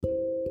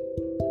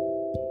Do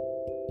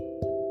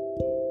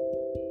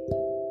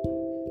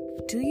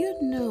you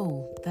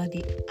know that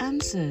the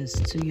answers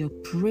to your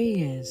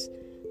prayers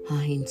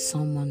are in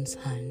someone's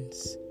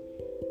hands?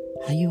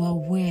 Are you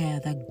aware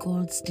that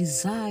God's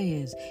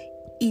desires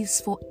is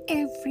for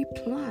every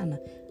plan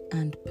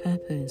and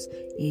purpose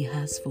He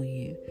has for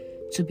you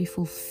to be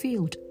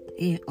fulfilled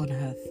here on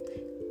earth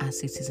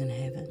as it is in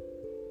heaven?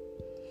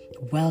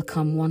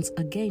 Welcome once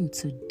again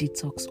to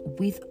Detox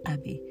with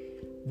Abby,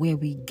 where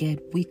we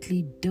get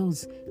weekly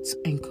dose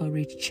to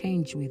encourage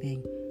change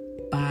within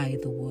by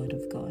the Word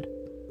of God.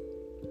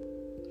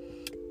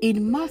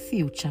 In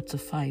Matthew chapter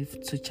 5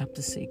 to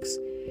chapter 6,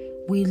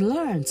 we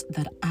learned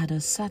that at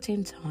a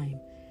certain time,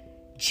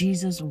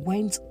 Jesus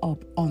went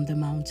up on the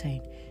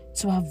mountain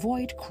to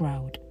avoid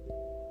crowd.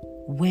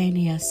 When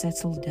he had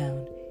settled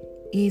down,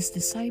 his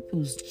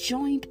disciples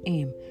joined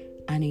him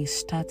and he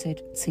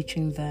started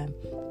teaching them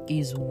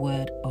his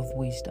word of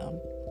wisdom.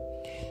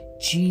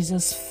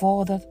 Jesus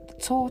further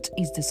taught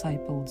his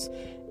disciples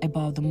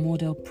about the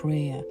model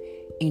prayer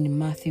in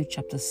Matthew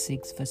chapter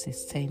 6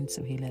 verses 10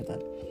 to 11,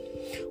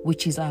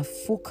 which is our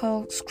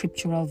focal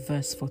scriptural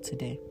verse for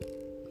today,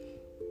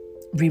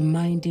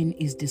 reminding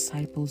his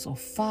disciples of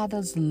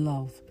Father's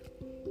love,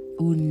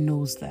 who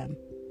knows them.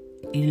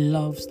 He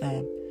loves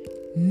them,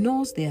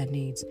 knows their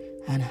needs,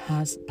 and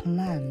has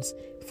plans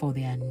for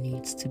their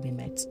needs to be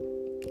met.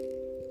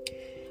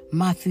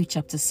 Matthew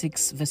chapter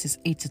 6 verses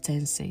 8 to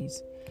 10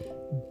 says,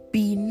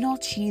 "Be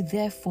not ye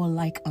therefore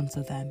like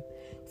unto them,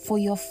 for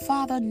your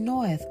Father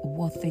knoweth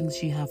what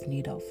things ye have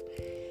need of,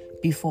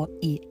 before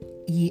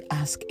ye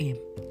ask him.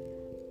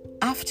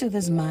 After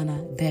this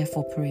manner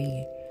therefore pray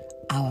ye,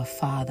 Our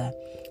Father,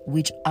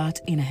 which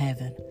art in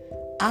heaven,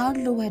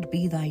 hallowed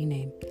be thy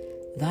name.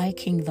 Thy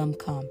kingdom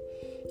come,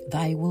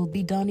 thy will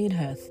be done in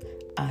earth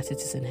as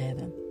it is in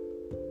heaven."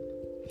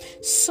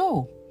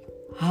 So,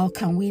 how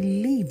can we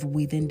live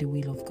within the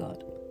will of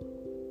God?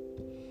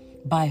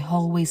 By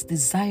always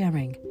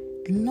desiring,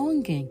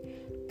 longing,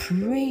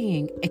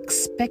 praying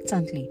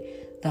expectantly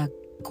that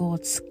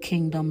God's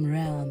kingdom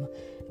realm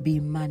be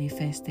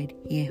manifested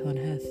here on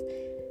earth,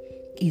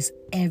 is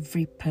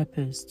every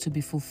purpose to be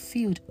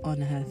fulfilled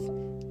on earth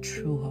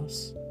through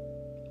us.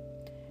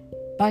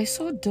 By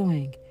so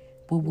doing,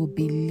 we will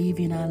be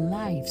living our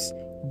lives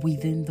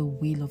within the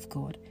will of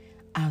God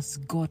as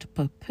God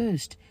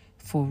purposed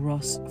for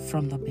us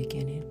from the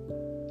beginning.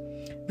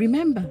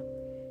 Remember,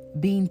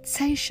 be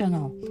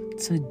intentional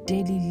to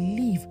daily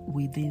live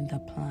within the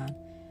plan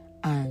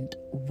and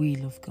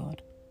will of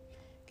God.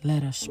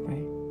 Let us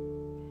pray.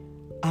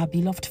 Our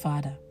beloved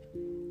Father,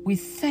 we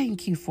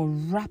thank you for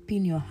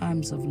wrapping your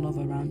arms of love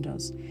around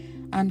us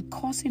and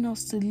causing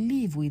us to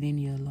live within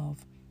your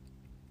love.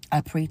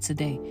 I pray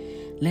today,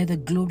 let the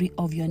glory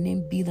of your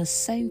name be the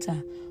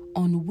center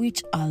on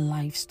which our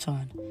lives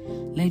turn.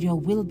 Let your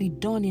will be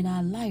done in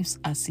our lives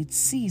as it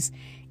is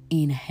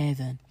in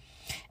heaven.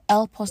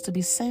 Help us to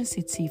be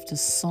sensitive to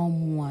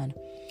someone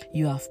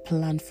you have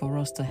planned for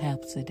us to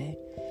help today.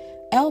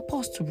 Help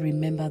us to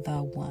remember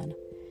that one.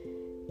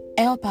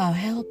 Help our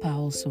helper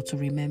also to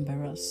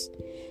remember us.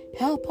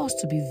 Help us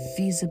to be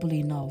visible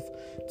enough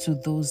to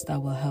those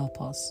that will help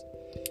us,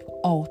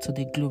 all to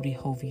the glory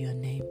of your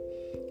name.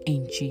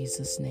 In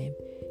Jesus' name,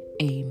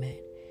 amen.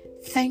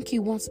 Thank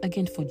you once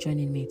again for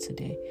joining me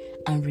today.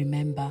 And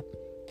remember,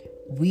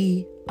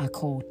 we are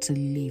called to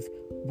live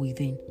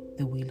within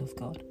the will of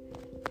God.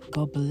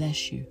 God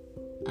bless you,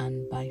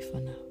 and bye for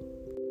now.